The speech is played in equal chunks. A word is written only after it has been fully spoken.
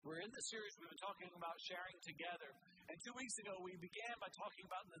In this series, we've been talking about sharing together. And 2 weeks ago, we began by talking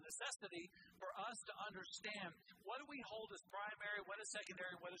about the necessity for us to understand what do we hold as primary, what is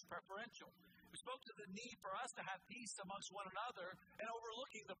secondary, what is preferential. We spoke to the need for us to have peace amongst one another and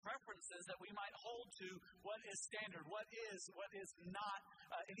overlooking the preferences that we might hold to what is standard, what is not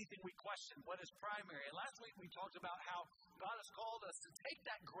anything we question, what is primary. And last week, we talked about how God has called us to take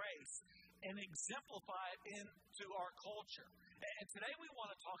that grace and exemplify it into our culture. And today we want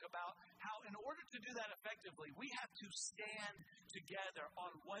to talk about how in order to do that effectively, we have to stand together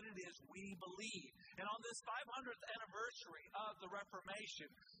on what it is we believe. And on this 500th anniversary of the Reformation,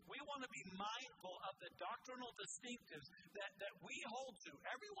 we want to be mindful of the doctrinal distinctives that we hold to.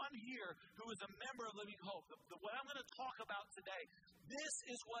 Everyone here who is a member of Living Hope, what I'm going to talk about today, this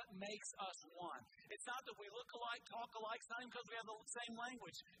is what makes us one. It's not that we look alike, talk alike. It's not even because we have the same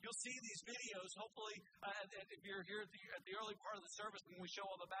language. You'll see these videos, hopefully, if you're here at the early part of the service when we show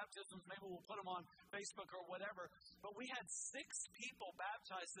all the baptisms, maybe we'll put them on Facebook or whatever. But we had 6 people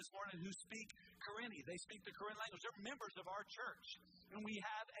baptized this morning who speak Karenni. They speak the Karen language. They're members of our church. And we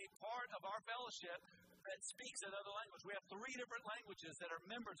have a part of our fellowship that speaks another language. We have 3 different languages that are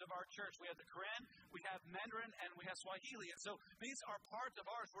members of our church. We have the Karen, we have Mandarin, and we have Swahili. And so these are parts of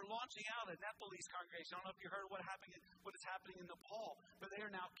ours. We're launching out a Nepalese congregation. I don't know if you heard what is happening in Nepal, but they are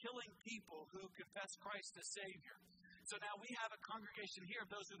now killing people who confess Christ as Savior. So now we have a congregation here of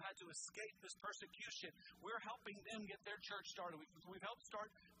those who had to escape this persecution. We're helping them get their church started. We've helped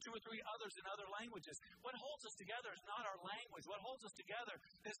start 2 or 3 others in other languages. What holds us together is not our language. What holds us together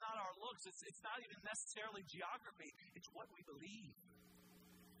is not our looks. It's not even necessarily geography. It's what we believe.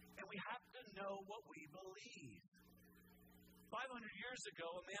 And we have to know what we believe. 500 years ago,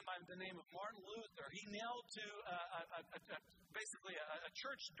 a man by the name of Martin Luther, he nailed to basically a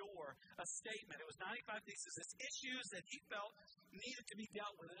church door a statement. It was 95 theses, issues that he felt needed to be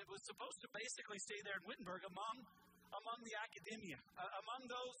dealt with. And it was supposed to basically stay there in Wittenberg among the academia, among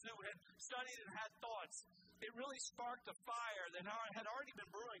those who had studied and had thoughts. It really sparked a fire that had already been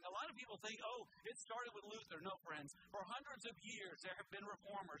brewing. A lot of people think, it started with Luther. No, friends. For hundreds of years, there have been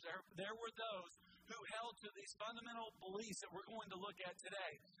reformers. There were those who held to these fundamental beliefs that we're going to look at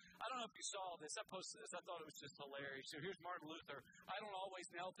today. I don't know if you saw this. I posted this. I thought it was just hilarious. So here's Martin Luther. I don't always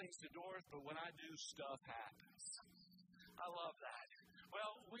nail things to doors, but when I do, stuff happens. I love that.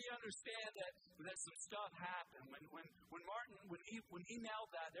 Well, we understand that some stuff happened. When Martin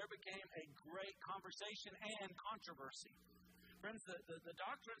nailed that, there became a great conversation and controversy. Friends, the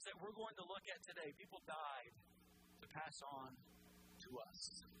doctrines that we're going to look at today, people died to pass on to us.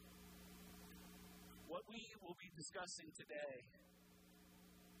 What we will be discussing today,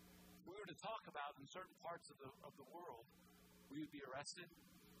 if we were to talk about in certain parts of the world, we would be arrested.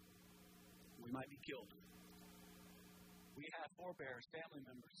 We might be killed. We have forebears, family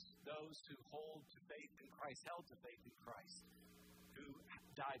members, those who hold to faith in Christ, held to faith in Christ, who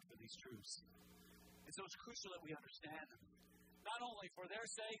died for these truths. And so it's crucial that we understand them, not only for their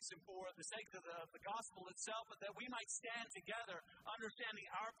sakes and for the sake of the gospel itself, but that we might stand together, understanding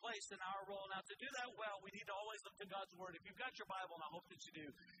our place and our role. Now, to do that well, we need to always look to God's Word. If you've got your Bible, and I hope that you do,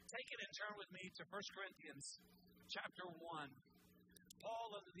 take it and turn with me to 1 Corinthians chapter 1.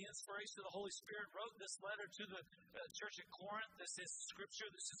 Paul, under the inspiration of the Holy Spirit, wrote this letter to the church at Corinth. This is Scripture.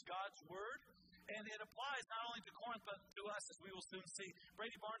 This is God's Word. And it applies not only to Corinth, but to us, as we will soon see.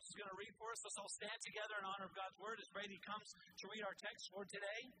 Brady Barnes is going to read for us. Let's all stand together in honor of God's Word as Brady comes to read our text for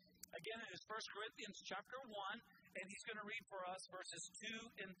today. Again, it is 1 Corinthians chapter 1, and he's going to read for us verses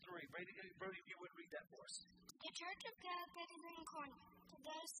 2 and 3. Brady, if you would read that for us. The church of God that is in Corinth, to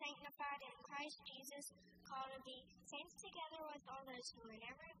those sanctified in Christ Jesus, called to be saints together with all those who in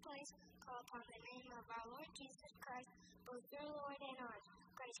every place call upon the name of our Lord Jesus Christ, both your Lord and ours.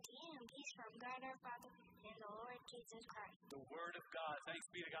 Grace to you and peace from God our Father and the Lord Jesus Christ. The Word of God. Thanks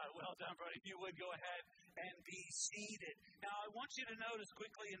be to God. Well done, Brody. If you would go ahead and be seated. Now, I want you to notice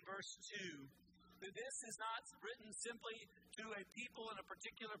quickly in verse 2 that this is not written simply to a people in a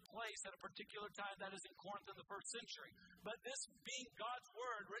particular place at a particular time, that is in Corinth in the first century. But this being God's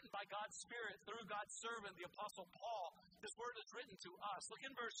Word, written by God's Spirit through God's servant, the Apostle Paul, this Word is written to us. Look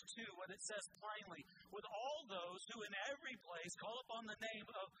in verse 2 when it says plainly, with all those who in every place call upon the name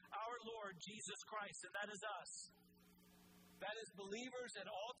of our Lord Jesus Christ, and that is us. That is believers at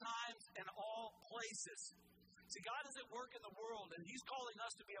all times and all places. See, God is at work in the world, and He's calling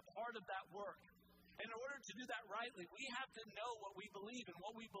us to be a part of that work. In order to do that rightly, we have to know what we believe. And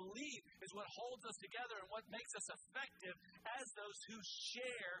what we believe is what holds us together and what makes us effective as those who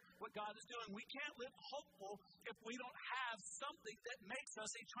share what God is doing. We can't live hopeful if we don't have something that makes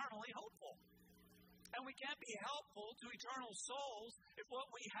us eternally hopeful. And we can't be helpful to eternal souls if what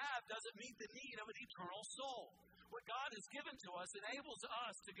we have doesn't meet the need of an eternal soul. What God has given to us enables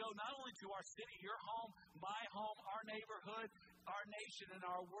us to go not only to our city, your home, my home, our neighborhood, our nation, and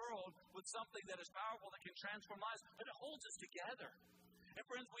our world with something that is powerful that can transform lives, but it holds us together. And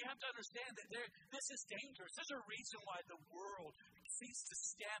friends, we have to understand that this is dangerous. There's a reason why the world seeks to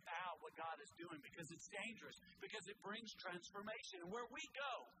stamp out what God is doing, because it's dangerous, because it brings transformation. And where we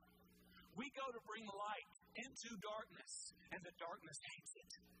go to bring light into darkness, and the darkness hates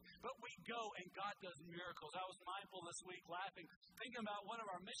it. But we go and God does miracles. I was mindful this week, laughing, thinking about one of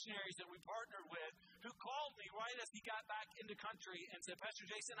our missionaries that we partnered with who called me right as he got back into country and said, Pastor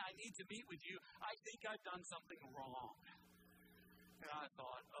Jason, I need to meet with you. I think I've done something wrong. And I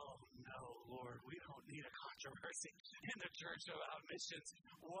thought, oh no, Lord, we don't need a controversy in the church about missions.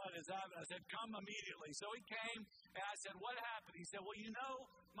 What is happening? I said, come immediately. So he came, and I said, what happened? He said, well, you know,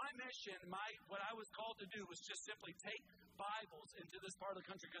 my mission, what I was called to do was just simply take Bibles into this part of the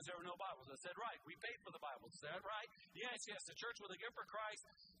country because there were no Bibles. I said, right, we paid for the Bibles. Is that right? Yes, the church with a gift for Christ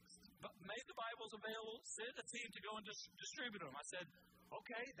made the Bibles available, sent a team to go and distribute them. I said,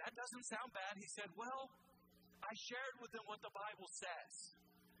 okay, that doesn't sound bad. He said, well, I shared with them what the Bible says,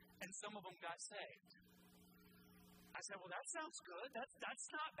 and some of them got saved. I said, well, that sounds good. That's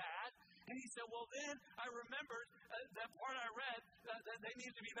not bad. And he said, well, then I remembered that part I read, that they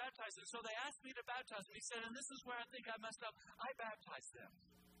needed to be baptized. And so they asked me to baptize them. He said, and this is where I think I messed up. I baptized them.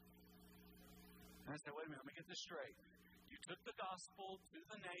 And I said, wait a minute, let me get this straight. You took the gospel to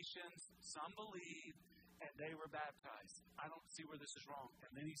the nations, some believed, and they were baptized. I don't see where this is wrong.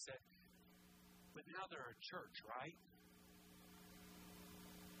 And then he said, but now they're a church, right?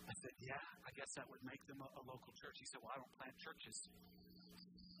 I said, yeah, I guess that would make them a local church. He said, well, I don't plant churches.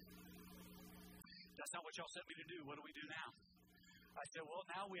 That's not what y'all sent me to do. What do we do now? I said, well,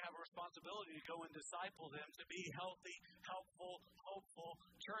 now we have a responsibility to go and disciple them to be healthy, helpful, hopeful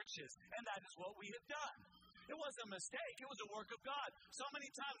churches. And that is what we have done. It wasn't a mistake. It was a work of God. So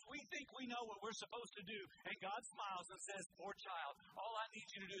many times we think we know what we're supposed to do, and God smiles and says, poor child, all I need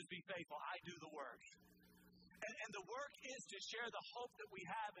you to do is be faithful. I do the work. And the work is to share the hope that we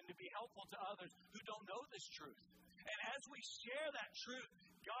have and to be helpful to others who don't know this truth. And as we share that truth,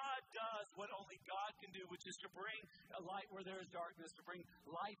 God does what only God can do, which is to bring a light where there is darkness, to bring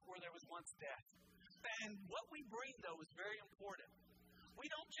life where there was once death. And what we bring, though, is very important. We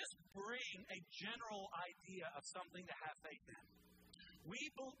don't just bring a general idea of something to have faith in. We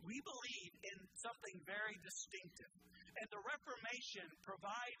believe in something very distinctive. And the Reformation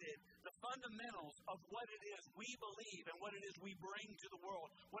provided the fundamentals of what it is we believe and what it is we bring to the world,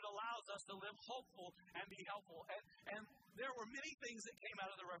 what allows us to live hopeful and be helpful. And there were many things that came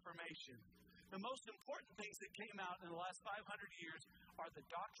out of the Reformation. The most important things that came out in the last 500 years are the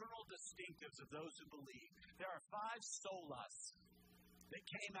doctrinal distinctives of those who believe. There are 5 solas that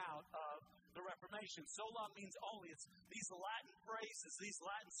came out of the Reformation. Sola means only. It's these Latin phrases, these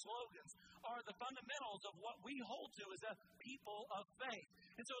Latin slogans are the fundamentals of what we hold to as a people of faith.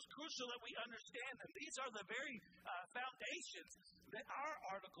 And so it's crucial that we understand them. These are the very foundations that our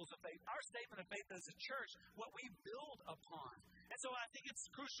articles of faith, our statement of faith as a church, what we build upon. And so I think it's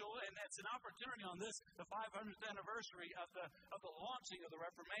crucial, and it's an opportunity on this, the 500th anniversary of the launching of the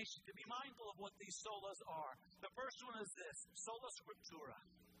Reformation, to be mindful of what these solas are. The first one is this, sola scriptura.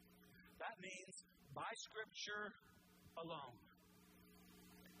 That means by Scripture alone.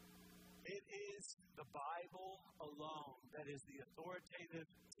 It is the Bible alone that is the authoritative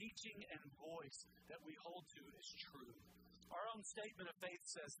teaching and voice that we hold to as true. Our own statement of faith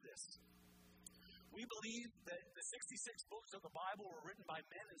says this. We believe that the 66 books of the Bible were written by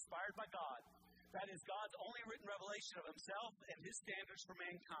men inspired by God. That is God's only written revelation of himself and his standards for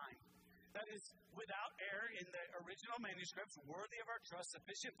mankind. That is without error in the original manuscripts, worthy of our trust,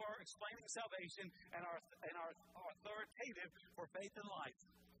 sufficient for explaining salvation, and our authoritative for faith and life.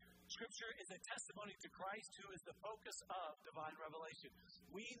 Scripture is a testimony to Christ, who is the focus of divine revelation.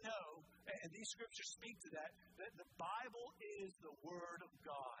 We know, and these scriptures speak to that the Bible is the Word of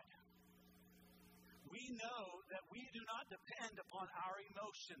God. We know that we do not depend upon our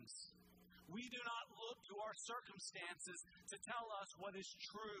emotions. We do not look to our circumstances to tell us what is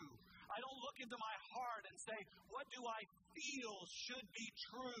true. I don't look into my heart and say, what do I feel should be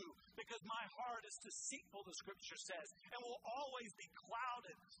true? Because my heart is deceitful, the Scripture says, and will always be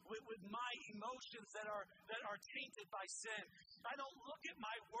clouded with my emotions that are tainted by sin. I don't look at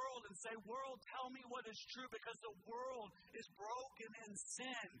my world and say, world, tell me what is true, because the world is broken in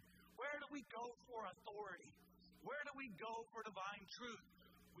sin. Where do we go for authority? Where do we go for divine truth?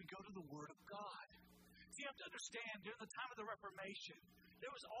 We go to the Word of God. See, you have to understand, during the time of the Reformation,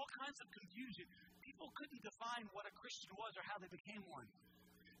 there was all kinds of confusion. people couldn't define what a Christian was or how they became one.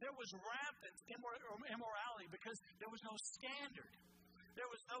 There was rampant immorality because there was no standard. There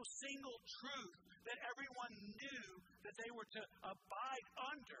was no single truth that everyone knew that they were to abide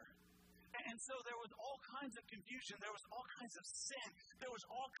under. And so there was all kinds of confusion. There was all kinds of sin. There was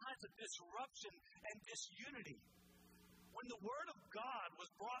all kinds of disruption and disunity. When the Word of God was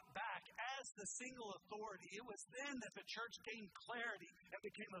brought back as the single authority, it was then that the church gained clarity and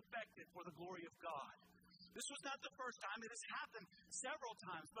became effective for the glory of God. This was not the first time. It has happened several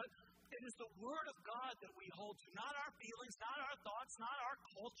times, but it is the Word of God that we hold to, not our feelings, not our thoughts, not our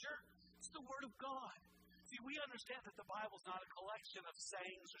culture. It's the Word of God. See, we understand that the Bible is not a collection of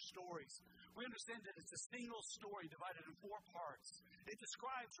sayings or stories. We understand that it's a single story divided in 4 parts. It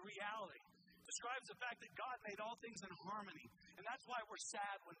describes reality. It describes the fact that God made all things in harmony. And that's why we're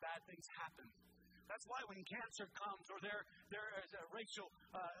sad when bad things happen. That's why when cancer comes or there is racial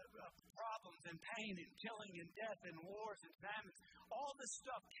problems and pain and killing and death and wars and famines, all this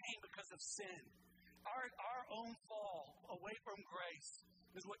stuff came because of sin. Our own fall away from grace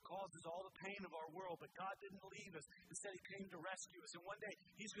is what causes all the pain of our world. But God didn't leave us. Instead, He came to rescue us. And one day,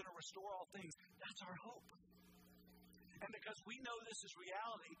 He's going to restore all things. That's our hope. And because we know this is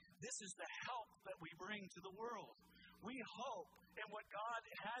reality, this is the help that we bring to the world. We hope in what God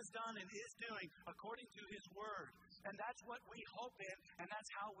has done and is doing according to His Word. And that's what we hope in, and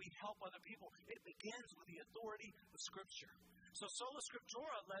that's how we help other people. It begins with the authority of Scripture. So sola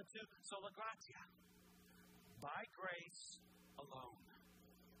scriptura led to sola gratia. By grace alone.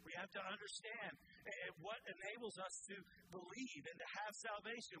 We have to understand what enables us to believe and to have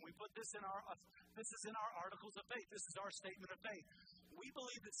salvation. We put this in our articles of faith. This is our statement of faith. We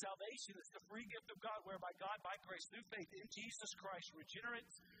believe that salvation is the free gift of God, whereby God, by grace, through faith in Jesus Christ,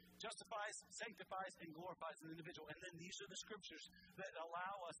 regenerates, justifies, sanctifies, and glorifies an individual. And then these are the scriptures that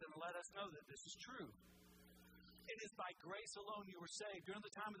allow us and let us know that this is true. It is by grace alone you were saved. During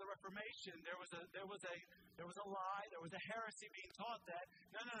the time of the Reformation, there was a lie, there was a heresy being taught that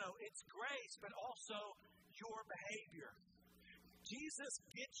no, it's grace, but also your behavior. Jesus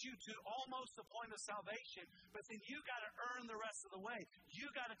gets you to almost the point of salvation, but then you got to earn the rest of the way. You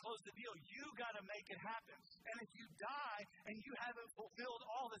got to close the deal. You got to make it happen. And if you die and you haven't fulfilled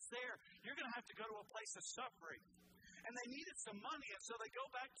all that's there, you're going to have to go to a place of suffering. And they needed some money, and so they go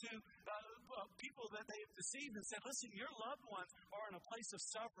back to people that they've deceived and said, listen, your loved ones are in a place of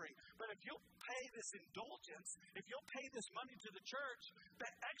suffering, but if you'll pay this indulgence, if you'll pay this money to the church, the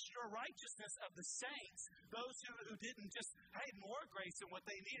extra righteousness of the saints, those who didn't just pay more grace than what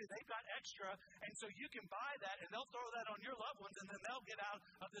they needed, they've got extra, and so you can buy that, and they'll throw that on your loved ones, and then they'll get out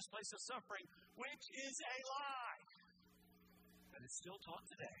of this place of suffering, which is a lie. And it's still taught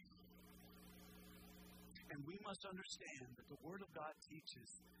today. And we must understand that the Word of God teaches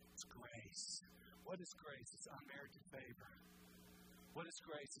it's grace. What is grace? It's unmerited favor. What is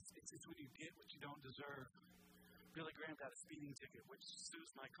grace? It's when you get what you don't deserve. Billy Graham got a speeding ticket, which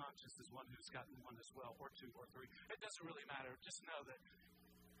soothes my conscience as one who's gotten one as well, or 2 or 3. It doesn't really matter. Just know that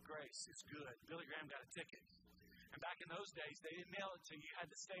grace is good. Billy Graham got a ticket. And back in those days, they didn't mail it to you. You had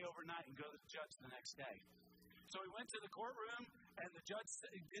to stay overnight and go to the judge the next day. So he went to the courtroom, and the judge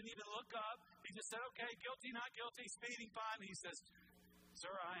didn't even look up. He just said, okay, guilty, not guilty, speeding, fine. He says,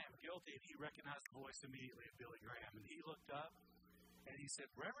 sir, I am guilty. And he recognized the voice immediately of Billy Graham. And he looked up, and he said,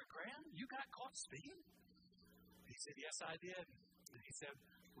 Reverend Graham, you got caught speeding? He said, yes, I did. And he said,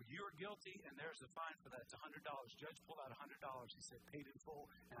 well, you are guilty, and there's a fine for that. It's $100. Judge pulled out $100. He said, paid in full,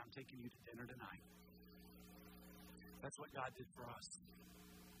 and I'm taking you to dinner tonight. That's what God did for us.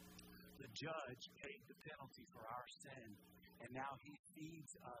 The judge paid the penalty for our sin, and now He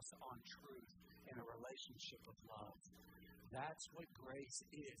feeds us on truth in a relationship of love. That's what grace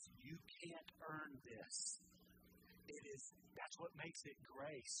is. You can't earn this. That's what makes it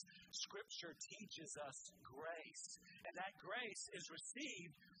grace. Scripture teaches us grace, and that grace is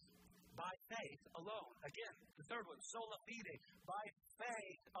received by faith alone. Again, the third one, sola fide, by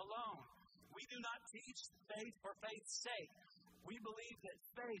faith alone. We do not teach faith for faith's sake. We believe that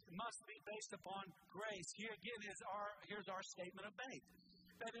faith must be based upon grace. Here again here's our statement of faith.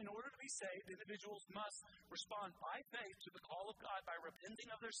 That in order to be saved, individuals must respond by faith to the call of God by repenting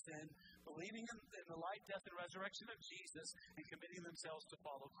of their sin, believing in the life, death, and resurrection of Jesus, and committing themselves to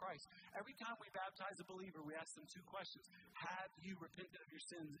follow Christ. Every time we baptize a believer, we ask them 2 questions. Have you repented of your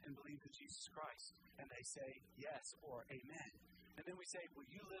sins and believed in Jesus Christ? And they say yes or amen. And then we say, will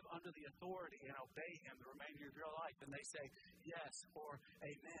you live under the authority and obey Him the remainder of your life? And they say, yes or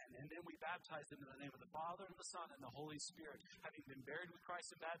amen. And then we baptize them in the name of the Father and the Son and the Holy Spirit. Having been buried with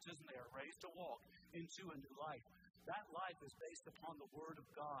Christ in baptism, they are raised to walk into a new life. That life is based upon the Word of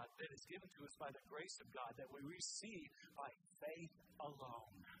God that is given to us by the grace of God that we receive by faith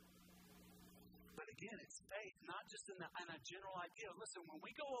alone. But again, it's faith, not just in a general idea. Listen, when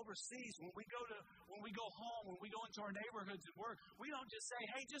we go overseas, when we go home, when we go into our neighborhoods and work, we don't just say,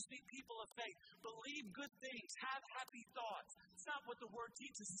 hey, just be people of faith. Believe good things. Have happy thoughts. It's not what the Word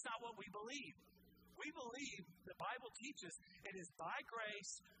teaches. It's not what we believe. We believe, the Bible teaches, it is by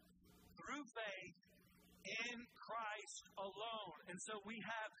grace, through faith, in Christ alone. And so we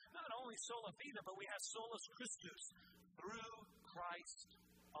have not only sola fide, but we have solus Christus, through Christ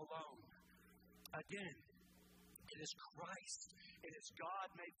alone. Again, it is Christ. It is God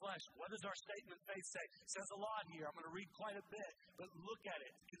made flesh. What does our statement of faith say? It says a lot here. I'm going to read quite a bit, but look at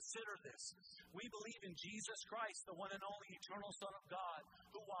it. Consider this. We believe in Jesus Christ, the one and only eternal Son of God,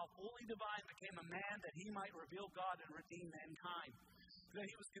 who while fully divine became a man that he might reveal God and redeem mankind. That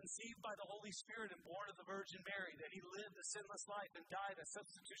he was conceived by the Holy Spirit and born of the Virgin Mary, that he lived a sinless life and died a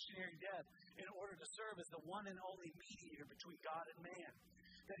substitutionary death in order to serve as the one and only mediator between God and man.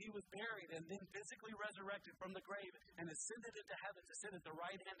 That he was buried and then physically resurrected from the grave and ascended into heaven to sit at the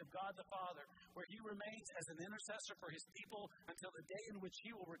right hand of God the Father, where he remains as an intercessor for his people until the day in which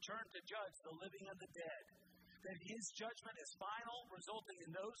he will return to judge the living and the dead. That his judgment is final, resulting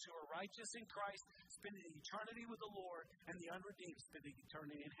in those who are righteous in Christ spending eternity with the Lord, and the unredeemed spending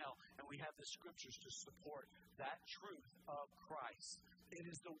eternity in hell. And we have the scriptures to support that truth of Christ. It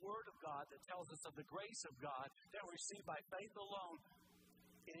is the Word of God that tells us of the grace of God that we receive by faith alone,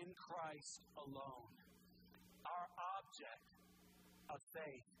 in Christ alone. Our object of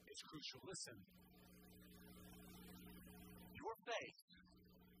faith is crucial. Listen, your faith,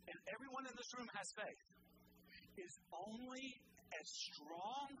 and everyone in this room has faith, is only as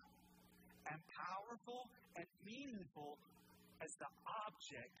strong and powerful and meaningful as the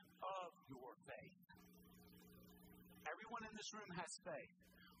object of your faith. Everyone in this room has faith.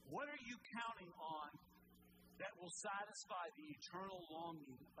 What are you counting on that will satisfy the eternal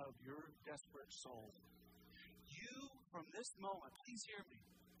longing of your desperate soul? You, from this moment, please hear me,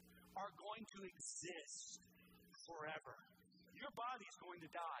 are going to exist forever. Your body is going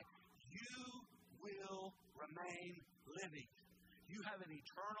to die. You will remain living. You have an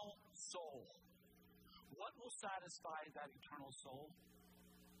eternal soul. What will satisfy that eternal soul?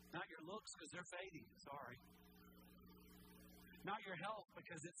 Not your looks, because they're fading. Sorry. Not your health,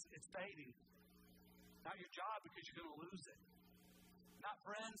 because it's fading. Not your job, because you're going to lose it. Not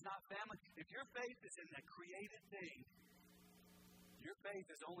friends, not family. If your faith is in that created thing, your faith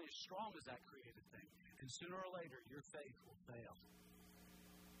is only as strong as that created thing. And sooner or later, your faith will fail.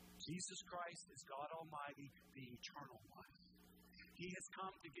 Jesus Christ is God Almighty, the eternal one. He has come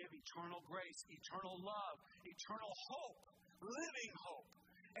to give eternal grace, eternal love, eternal hope, living hope.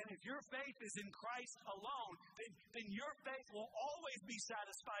 And if your faith is in Christ alone, then your faith will always be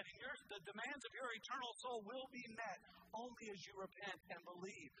satisfied, and the demands of your eternal soul will be met only as you repent and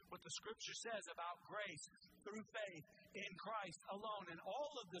believe what the Scripture says about grace through faith in Christ alone. And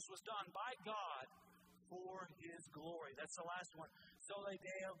all of this was done by God for His glory. That's the last one. Soli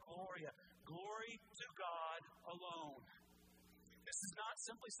Deo Gloria. Glory to God alone. This is not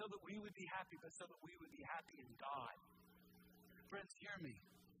simply so that we would be happy, but so that we would be happy in God. Friends, hear me.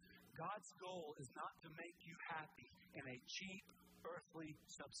 God's goal is not to make you happy in a cheap, earthly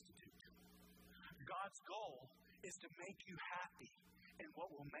substitute. God's goal is to make you happy in what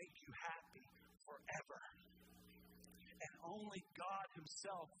will make you happy forever. And only God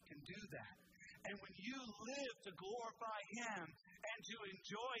Himself can do that. And when you live to glorify Him and to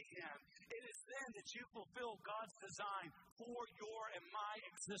enjoy Him, it is then that you fulfill God's design for your and my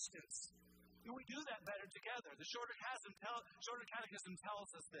existence. And we do that better together. The Shorter Catechism tells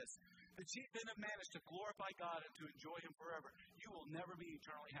us this. The chief end of man is to glorify God and to enjoy Him forever. You will never be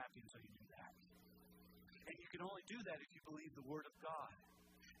eternally happy until you do that. And you can only do that if you believe the Word of God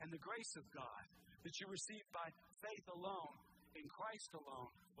and the grace of God that you receive by faith alone, in Christ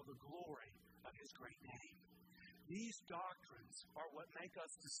alone, for the glory of His great name. These doctrines are what make us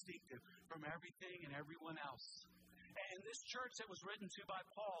distinctive from everything and everyone else. And this church that was written to by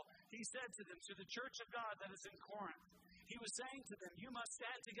Paul, he said to them, to the church of God that is in Corinth, he was saying to them, you must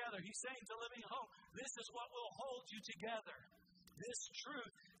stand together. He's saying to Living Hope, this is what will hold you together. This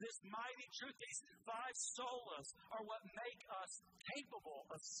truth, this mighty truth, these 5 solas are what make us capable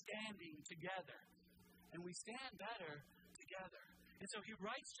of standing together. And we stand better together. And so he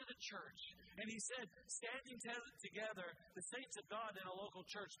writes to the church, and he said, standing together, the saints of God in a local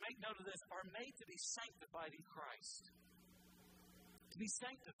church, make note of this, are made to be sanctified in Christ. To be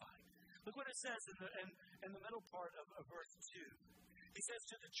sanctified. Look what it says in the middle part of verse 2. He says,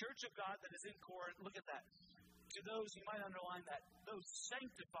 to the church of God that is in Corinth, look at that. To those, you might underline that, those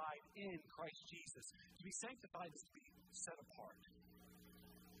sanctified in Christ Jesus. To be sanctified is to be set apart.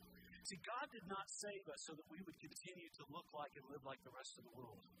 See, God did not save us so that we would continue to look like and live like the rest of the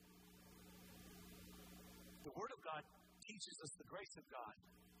world. The Word of God teaches us the grace of God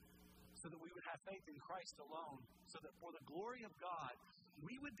so that we would have faith in Christ alone, so that for the glory of God,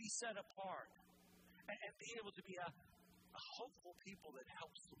 we would be set apart and be able to be a hopeful people that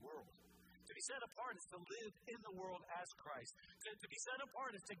helps the world. To be set apart is to live in the world as Christ. To be set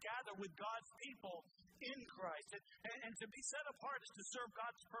apart is to gather with God's people in Christ. And to be set apart is to serve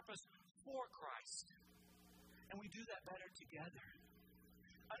God's purpose for Christ. And we do that better together.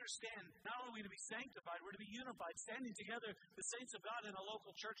 Understand, not only are we to be sanctified, we're to be unified. Standing together, the saints of God in a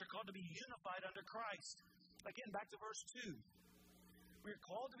local church are called to be unified under Christ. Again, back to verse 2. We are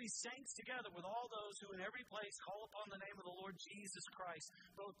called to be saints together with all those who in every place call upon the name of the Lord Jesus Christ,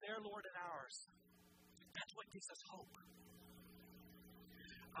 both their Lord and ours. That's what gives us hope.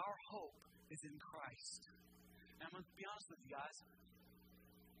 Our hope is in Christ. Now, I'm going to be honest with you guys.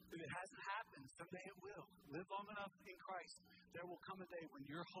 If it hasn't happened, someday it will. Live long enough in Christ, there will come a day when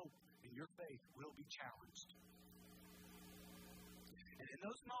your hope and your faith will be challenged. And in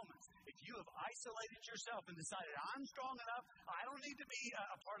those moments, if you have isolated yourself and decided, I'm strong enough, I don't need to be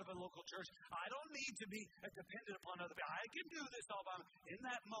a part of a local church, I don't need to be dependent upon other people, I can do this all by myself. In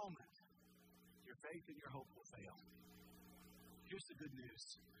that moment, your faith and your hope will fail. Here's the good news.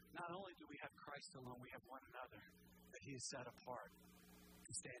 Not only do we have Christ alone, we have one another that He has set apart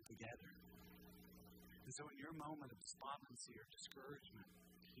to stand together. And so in your moment of despondency or discouragement,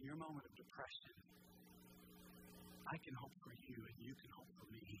 in your moment of depression, I can hope for you and you can hope for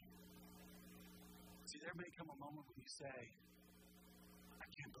me. See, there may come a moment when you say, I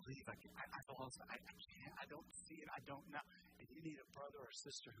can't believe I can't, I don't see it, I don't know. And you need a brother or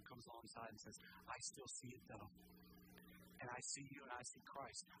sister who comes alongside and says, I still see it though. And I see you and I see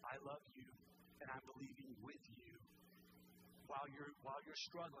Christ. I love you and I'm believing with you. While you're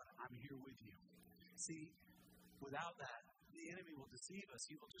struggling, I'm here with you. See, without that, the enemy will deceive us.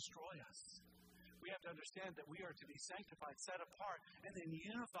 He will destroy us. We have to understand that we are to be sanctified, set apart, and then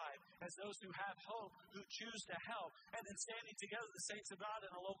unified as those who have hope, who choose to help, and then standing together, the saints of God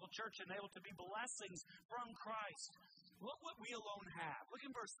in a local church, and able to be blessings from Christ. Look what we alone have. Look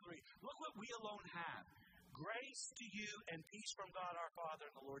in verse 3. Look what we alone have. Grace to you and peace from God our Father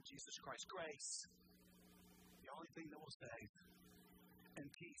and the Lord Jesus Christ. Grace. The only thing that will save. And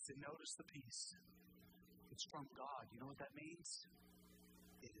peace. And notice the peace. It's from God. You know what that means?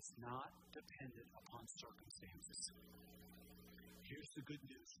 It is not dependent upon circumstances. Here's the good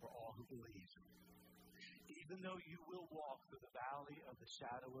news for all who believe. Even though you will walk through the valley of the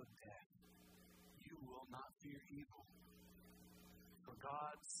shadow of death, you will not fear evil. For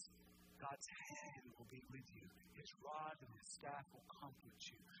God's hand will be with you. His rod and His staff will comfort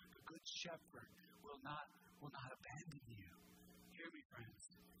you. The good shepherd will not abandon you. Hear me, friends.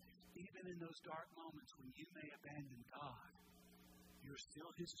 Even in those dark moments when you may abandon God, you're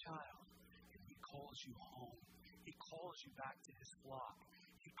still His child, and He calls you home. He calls you back to His flock.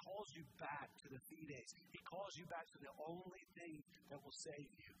 He calls you back to the fides. He calls you back to the only thing that will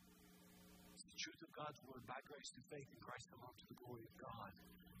save you. It's the truth of God's word, by grace through faith in Christ alone, to the glory of God.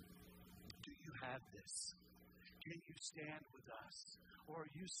 Do you have this? Can you stand with us? Or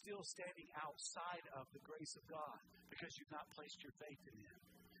are you still standing outside of the grace of God because you've not placed your faith in Him?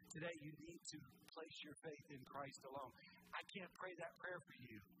 Today you need to place your faith in Christ alone. I can't pray that prayer for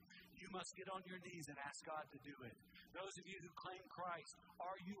you. You must get on your knees and ask God to do it. Those of you who claim Christ,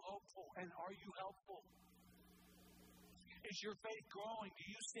 are you hopeful and are you helpful? Is your faith growing? Do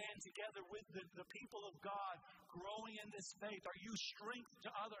you stand together with the people of God growing in this faith? Are you strength to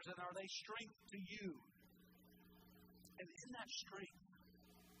others and are they strength to you? And in that strength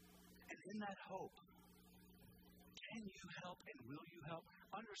and in that hope, can you help and will you help?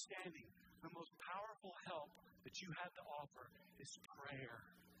 Understanding the most powerful help that you have to offer is prayer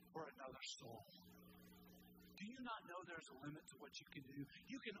for another soul. Do you not know there's a limit to what you can do?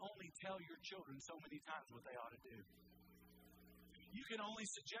 You can only tell your children so many times what they ought to do. You can only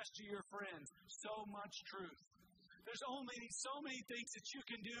suggest to your friends so much truth. There's only so many things that you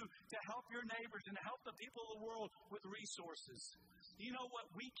can do to help your neighbors and to help the people of the world with resources. You know what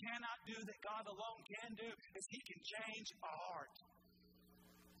we cannot do that God alone can do is He can change a heart.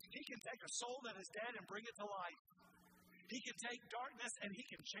 He can take a soul that is dead and bring it to life. He can take darkness and He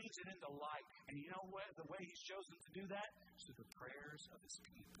can change it into light. And you know what? The way He's chosen to do that is through the prayers of His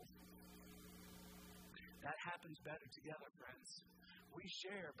people. That happens better together, friends. We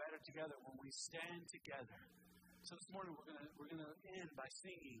share better together when we stand together. So this morning we're going to end by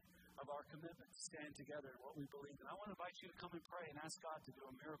singing of our commitment to stand together in what we believe. And I want to invite you to come and pray and ask God to do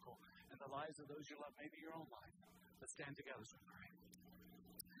a miracle in the lives of those you love, maybe your own life. Let's stand together as we pray.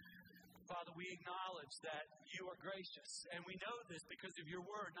 Father, we acknowledge that you are gracious, and we know this because of your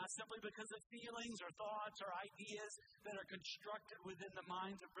word, not simply because of feelings or thoughts or ideas that are constructed within the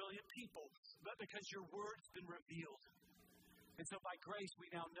minds of brilliant people, but because your word's been revealed. And so by grace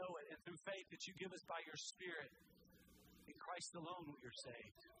we now know it, and through faith that you give us by your Spirit, in Christ alone we are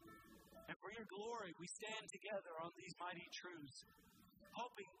saved. And for your glory, we stand together on these mighty truths,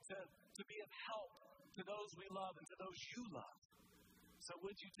 hoping to be of help to those we love and to those you love. So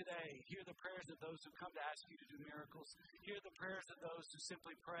would you today hear the prayers of those who come to ask you to do miracles, hear the prayers of those who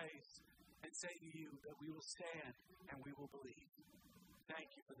simply praise and say to you that we will stand and we will believe. Thank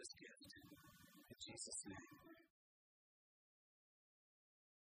you for this gift. In Jesus' name.